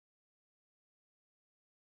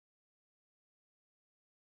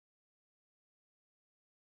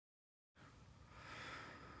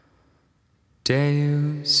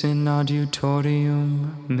Deus in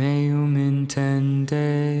Adjutorium meum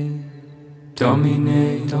intende,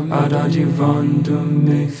 Domine ad adjuvandum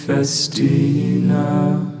me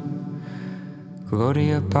festina.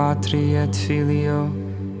 Gloria Patri et Filio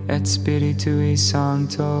et Spiritui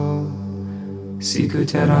Sancto,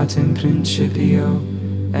 sicut erat in principio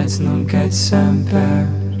et nunc et semper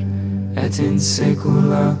et in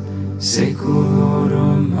saecula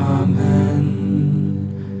saeculorum. Amen.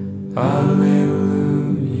 Alleluia.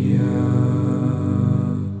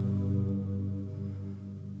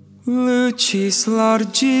 Lucis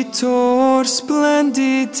largitor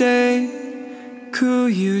splendide,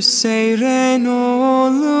 cuius sereno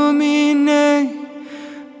lumine,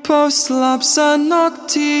 post lapsa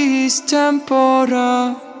noctis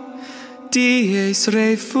tempora, dies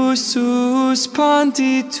refusus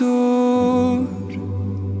panditur.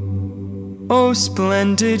 O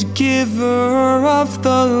splendid giver of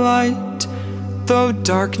the light, though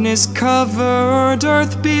darkness covered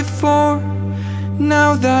earth before,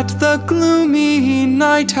 now that the gloomy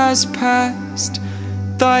night has passed,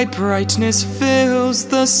 thy brightness fills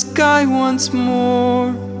the sky once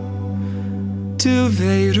more. Tu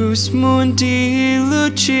verus mundi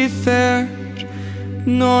lucifer,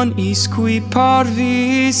 non isqui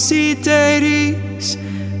parvis sideris,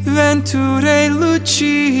 venture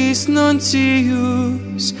lucis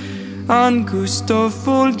nuncius, angusto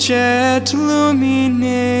fulget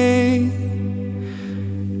lumine.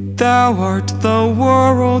 Thou art the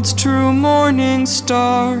world's true morning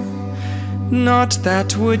star, not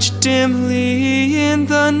that which dimly in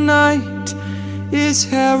the night is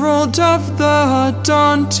herald of the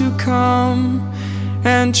dawn to come,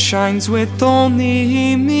 and shines with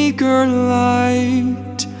only meager light.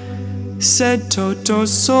 Sed toto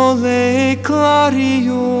sole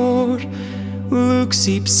clarior, lux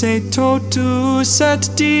ipse totus et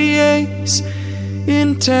dies,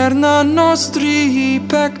 interna nostri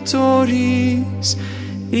pectoris,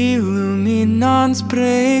 illuminans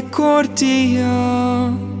praecordia.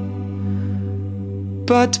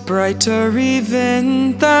 But brighter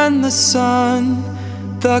even than the sun,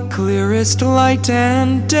 the clearest light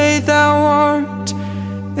and day thou art,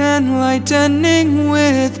 enlightening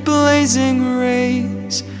with blazing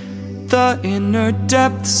rays the inner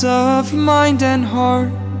depths of mind and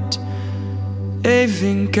heart. E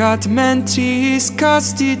vincat mentis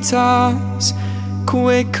castitas,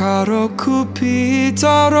 quae caro cupit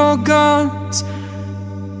arrogans,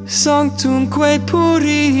 sanctumque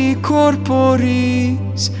puri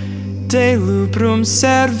corporis, de lubrum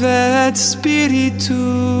servet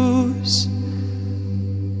spiritus.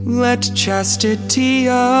 Let chastity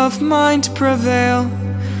of mind prevail,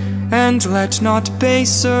 and let not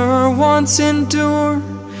baser wants endure,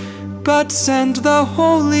 but send the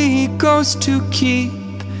Holy Ghost to keep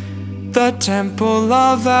the temple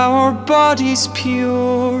of our bodies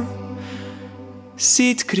pure.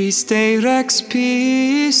 Sit Christe rex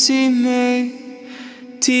pisime,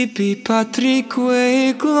 tibi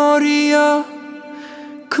Patrique gloria,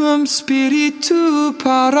 cum Spiritu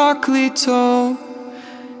Paraclito,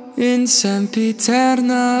 in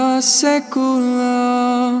sempiterna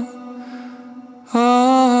saecula.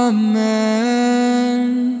 Amen.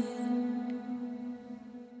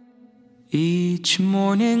 Each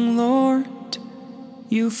morning, Lord,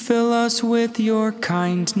 you fill us with your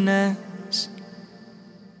kindness.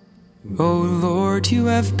 O Lord, you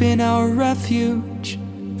have been our refuge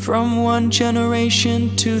from one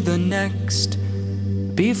generation to the next.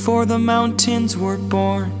 Before the mountains were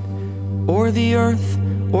born, or the earth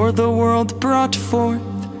or the world brought forth,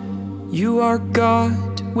 you are God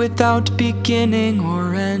without beginning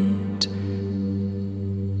or end.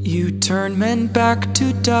 You turn men back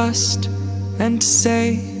to dust and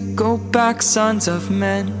say, go back, sons of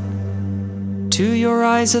men. To your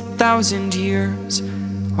eyes 1,000 years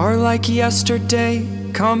are like yesterday,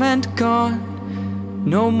 come and gone,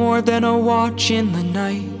 no more than a watch in the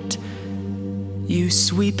night. You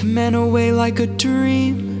sweep men away like a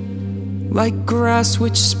dream, like grass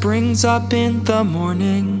which springs up in the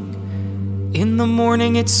morning. In the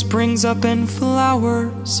morning it springs up and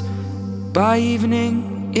flowers, by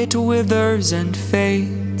evening it withers and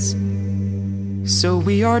fades. So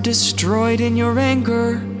we are destroyed in your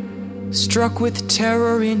anger, struck with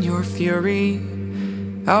terror in your fury.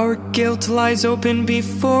 Our guilt lies open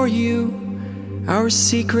before you, our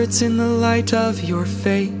secrets in the light of your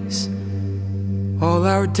face. All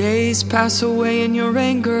our days pass away in your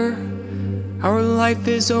anger, our life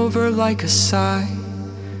is over like a sigh.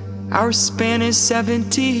 Our span is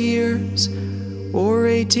 70 years, or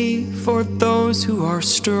 80 for those who are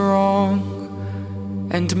strong.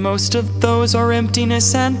 And most of those are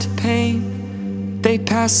emptiness and pain, They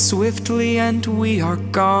pass swiftly and we are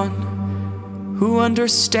gone. Who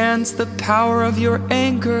understands the power of your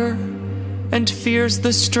anger and fears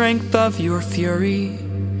the strength of your fury?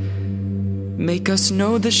 Make us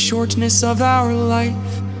know the shortness of our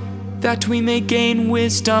life, that we may gain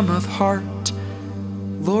wisdom of heart.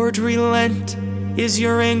 Lord, relent. Is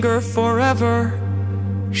your anger forever?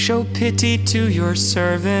 Show pity to your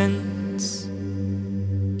servants.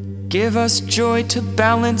 Give us joy to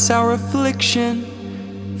balance our affliction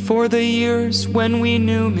for the years when we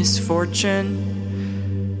knew misfortune.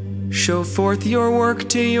 Show forth your work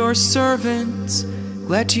to your servants.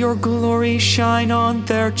 Let your glory shine on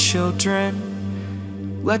their children.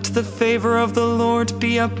 Let the favor of the Lord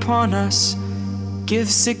be upon us. Give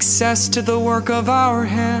success to the work of our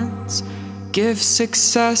hands. Give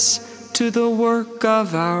success to the work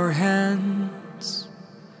of our hands.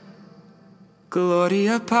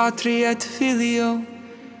 Gloria Patri et Filio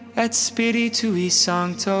et Spiritui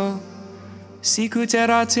Sancto, sicut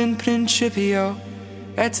erat in principio,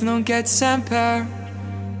 et nunc et semper,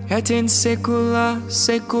 et in saecula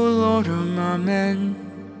saeculorum. Amen.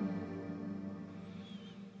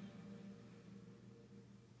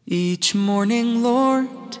 Each morning, Lord,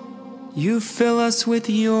 you fill us with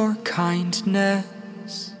your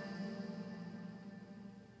kindness.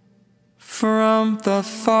 From the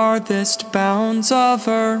farthest bounds of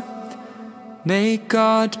earth, may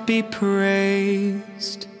God be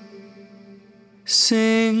praised.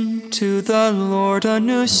 Sing to the Lord a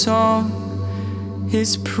new song,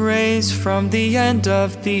 His praise from the end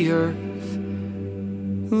of the earth.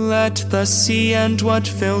 Let the sea and what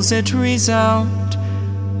fills it resound,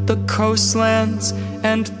 the coastlands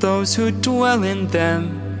and those who dwell in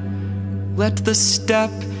them. Let the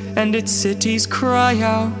steppe and its cities cry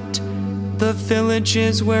out, the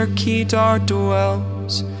villages where Kedar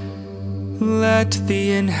dwells. Let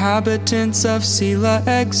the inhabitants of Sela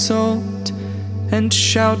exult and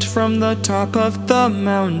shout from the top of the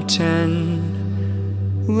mountain.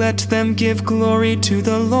 Let them give glory to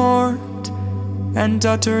the Lord and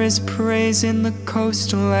utter His praise in the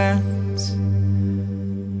coastlands.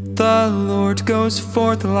 The Lord goes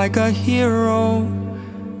forth like a hero,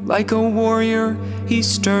 like a warrior, He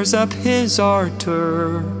stirs up His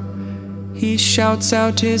ardor. He shouts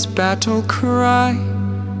out His battle cry,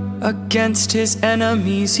 against His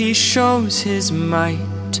enemies He shows His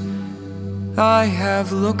might. I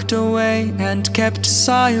have looked away and kept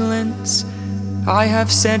silence, I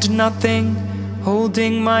have said nothing,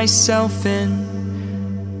 holding myself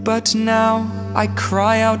in. But now I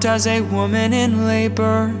cry out as a woman in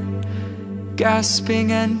labor,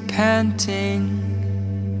 gasping and panting.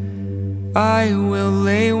 I will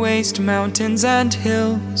lay waste mountains and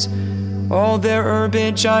hills, all their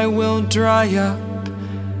herbage I will dry up.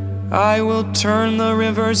 I will turn the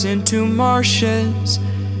rivers into marshes,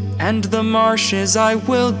 and the marshes I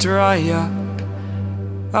will dry up.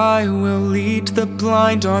 I will lead the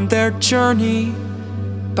blind on their journey,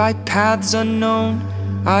 by paths unknown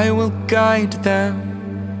I will guide them.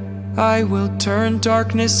 I will turn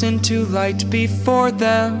darkness into light before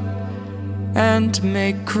them, and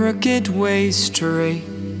make crooked ways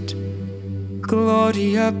straight.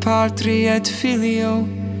 Gloria Patri et Filio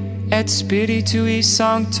et Spiritui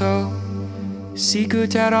Sancto,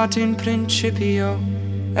 sicut erat in principio,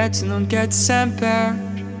 et nunc et semper,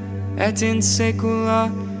 et in saecula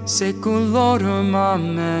saeculorum.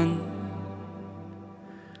 Amen.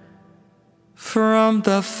 From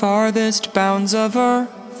the farthest bounds of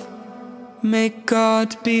earth, may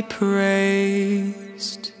God be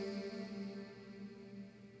praised.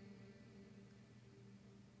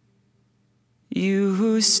 You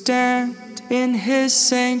who stand in His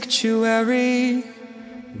sanctuary,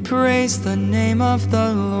 praise the name of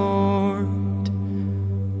the Lord.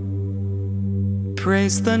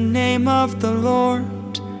 Praise the name of the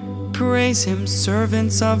Lord. Praise Him,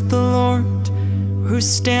 servants of the Lord, who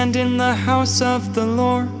stand in the house of the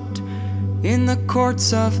Lord, in the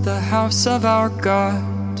courts of the house of our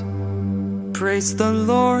God. Praise the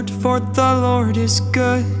Lord, for the Lord is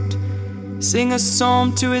good. Sing a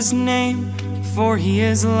psalm to His name, for He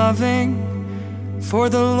is loving. For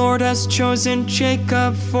the Lord has chosen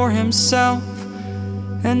Jacob for Himself,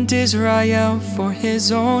 and Israel for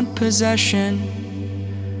His own possession.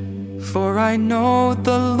 For I know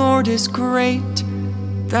the Lord is great,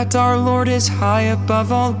 that our Lord is high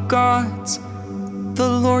above all gods. The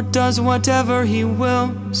Lord does whatever He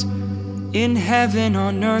wills, in heaven,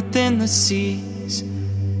 on earth, in the seas.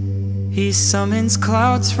 He summons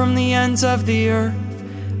clouds from the ends of the earth,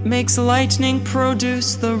 makes lightning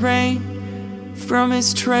produce the rain. From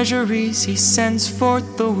His treasuries He sends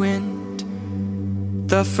forth the wind.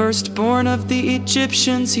 The firstborn of the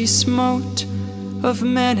Egyptians he smote, of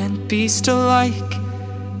men and beast alike.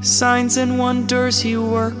 Signs and wonders he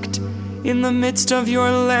worked in the midst of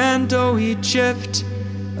your land, O Egypt,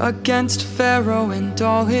 against Pharaoh and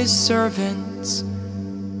all his servants.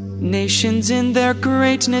 Nations in their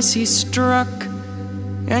greatness he struck,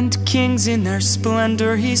 and kings in their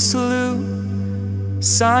splendor he slew.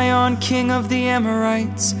 Sihon, king of the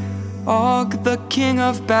Amorites, Og, the king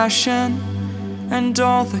of Bashan, and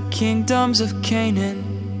all the kingdoms of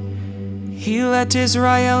Canaan. He let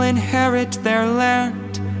Israel inherit their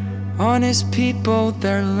land, on his people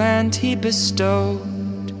their land he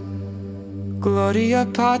bestowed. Gloria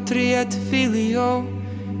Patri et Filio,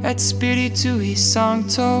 et Spiritui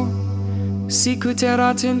Sancto, sicut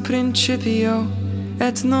erat in principio,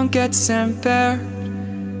 et nunc et semper,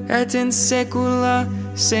 et in saecula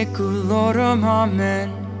saeculorum.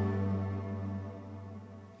 Amen.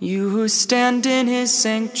 You who stand in his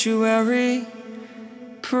sanctuary,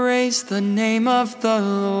 praise the name of the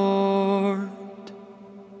Lord.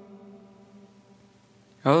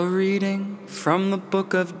 A reading from the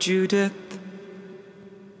book of Judith.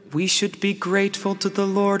 We should be grateful to the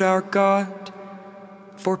Lord our God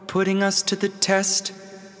for putting us to the test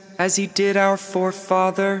as he did our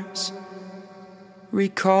forefathers.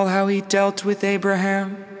 Recall how he dealt with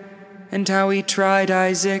Abraham and how he tried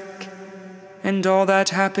Isaac, and all that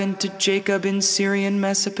happened to Jacob in Syrian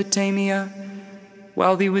Mesopotamia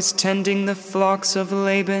while he was tending the flocks of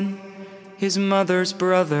Laban, his mother's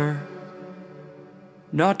brother.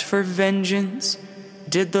 Not for vengeance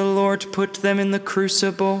did the Lord put them in the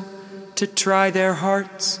crucible to try their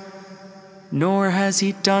hearts, nor has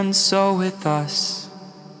he done so with us.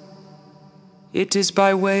 It is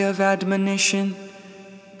by way of admonition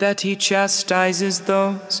that he chastises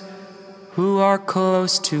those who are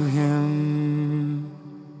close to him.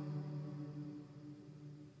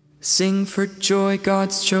 Sing for joy,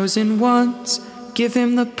 God's chosen ones, give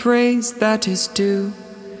him the praise that is due.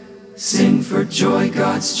 Sing for joy,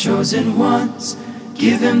 God's chosen ones,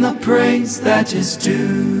 give him the praise that is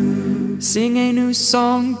due. Sing a new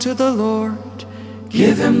song to the Lord,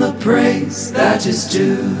 give him the praise that is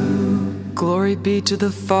due. Glory be to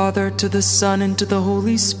the Father, to the Son, and to the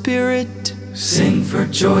Holy Spirit. Sing for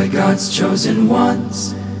joy, God's chosen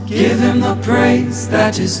ones, give him the praise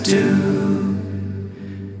that is due.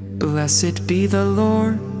 Blessed be the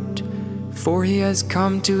Lord, for he has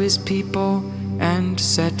come to his people and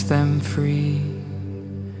set them free.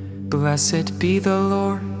 Blessed be the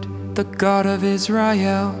Lord, the God of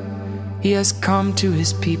Israel, he has come to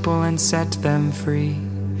his people and set them free.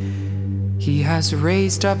 He has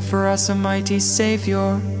raised up for us a mighty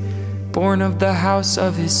Savior, born of the house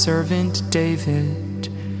of his servant David.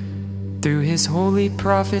 Through his holy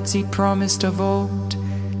prophets he promised of old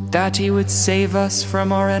that he would save us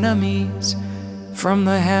from our enemies, from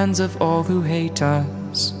the hands of all who hate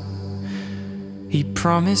us. He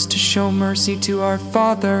promised to show mercy to our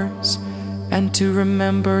fathers and to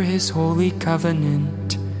remember his holy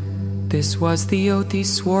covenant. This was the oath he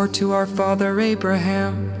swore to our father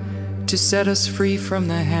Abraham, to set us free from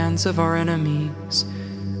the hands of our enemies,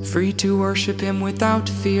 free to worship him without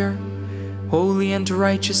fear, holy and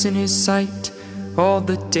righteous in his sight all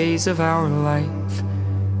the days of our life.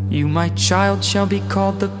 You, my child, shall be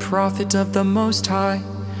called the prophet of the Most High,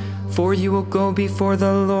 for you will go before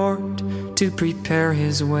the Lord to prepare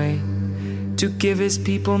his way, to give his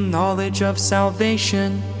people knowledge of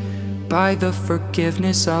salvation by the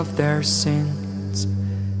forgiveness of their sins.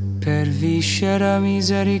 Per viscera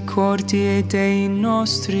misericordiae Dei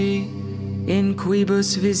nostri, in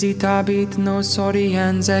quibus visitabit nos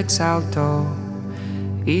oriens ex alto,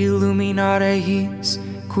 illuminare his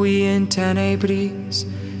qui in tenebris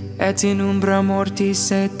et in umbra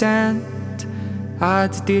mortis sedent,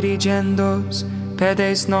 ad dirigendos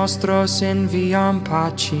pedes nostros in viam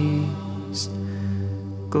pacis.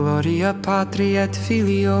 Gloria Patri et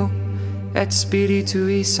Filio et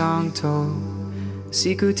Spiritui Sancto,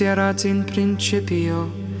 sicut erat in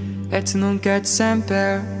principio et nunc et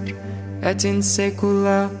semper et in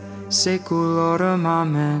saecula saeculorum.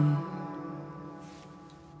 Amen.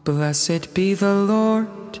 Blessed be the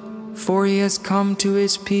Lord, for he has come to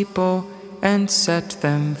his people and set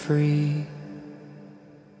them free.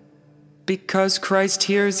 Because Christ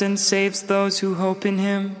hears and saves those who hope in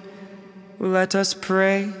him, let us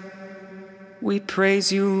pray. We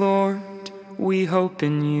praise you, Lord, we hope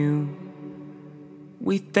in you.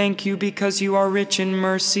 We thank you because you are rich in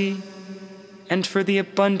mercy, and for the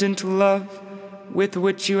abundant love with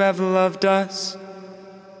which you have loved us.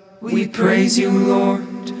 We praise you,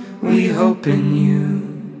 Lord, we hope in you.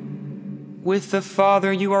 With the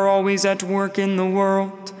Father you are always at work in the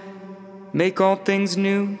world. Make all things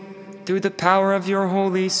new through the power of your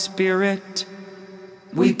Holy Spirit.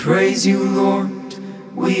 We praise you, Lord.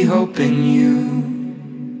 We hope in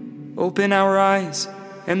you. Open our eyes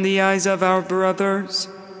and the eyes of our brothers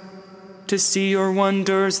to see your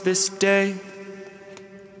wonders this day.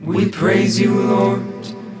 We praise you,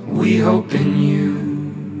 Lord. We hope in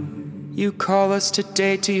you. You call us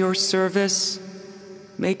today to your service.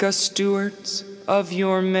 Make us stewards of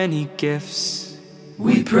your many gifts.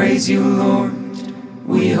 We praise you, Lord.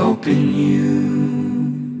 We hope in you.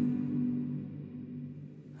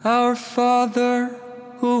 Our Father,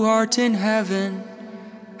 who art in heaven,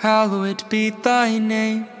 hallowed be thy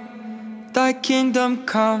name. Thy kingdom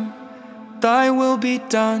come, thy will be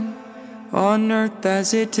done, on earth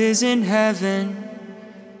as it is in heaven.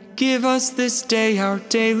 Give us this day our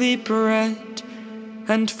daily bread,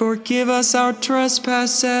 and forgive us our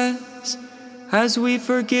trespasses, as we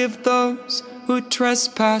forgive those who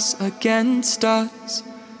trespass against us.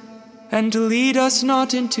 And lead us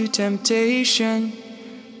not into temptation,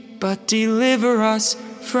 but deliver us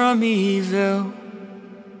from evil.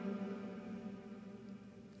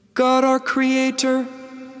 God, our Creator,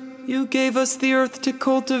 you gave us the earth to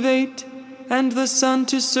cultivate and the sun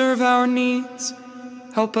to serve our needs.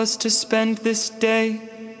 Help us to spend this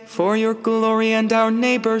day for your glory and our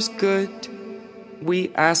neighbor's good.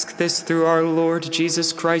 We ask this through our Lord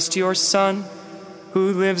Jesus Christ, your Son,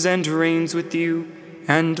 who lives and reigns with you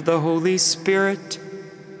and the Holy Spirit,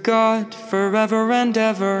 God, forever and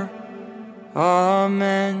ever.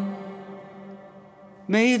 Amen.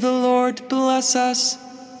 May the Lord bless us,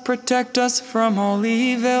 protect us from all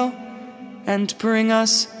evil, and bring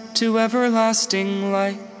us to everlasting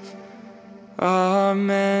life.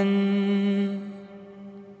 Amen.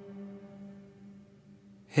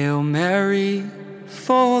 Hail Mary,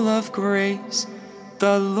 full of grace,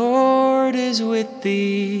 the Lord is with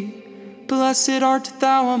thee. Blessed art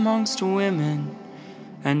thou amongst women,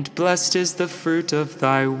 and blessed is the fruit of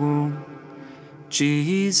thy womb,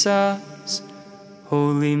 Jesus.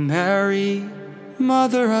 Holy Mary,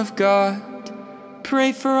 Mother of God,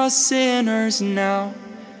 pray for us sinners now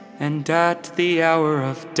and at the hour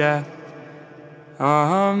of death.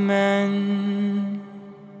 Amen.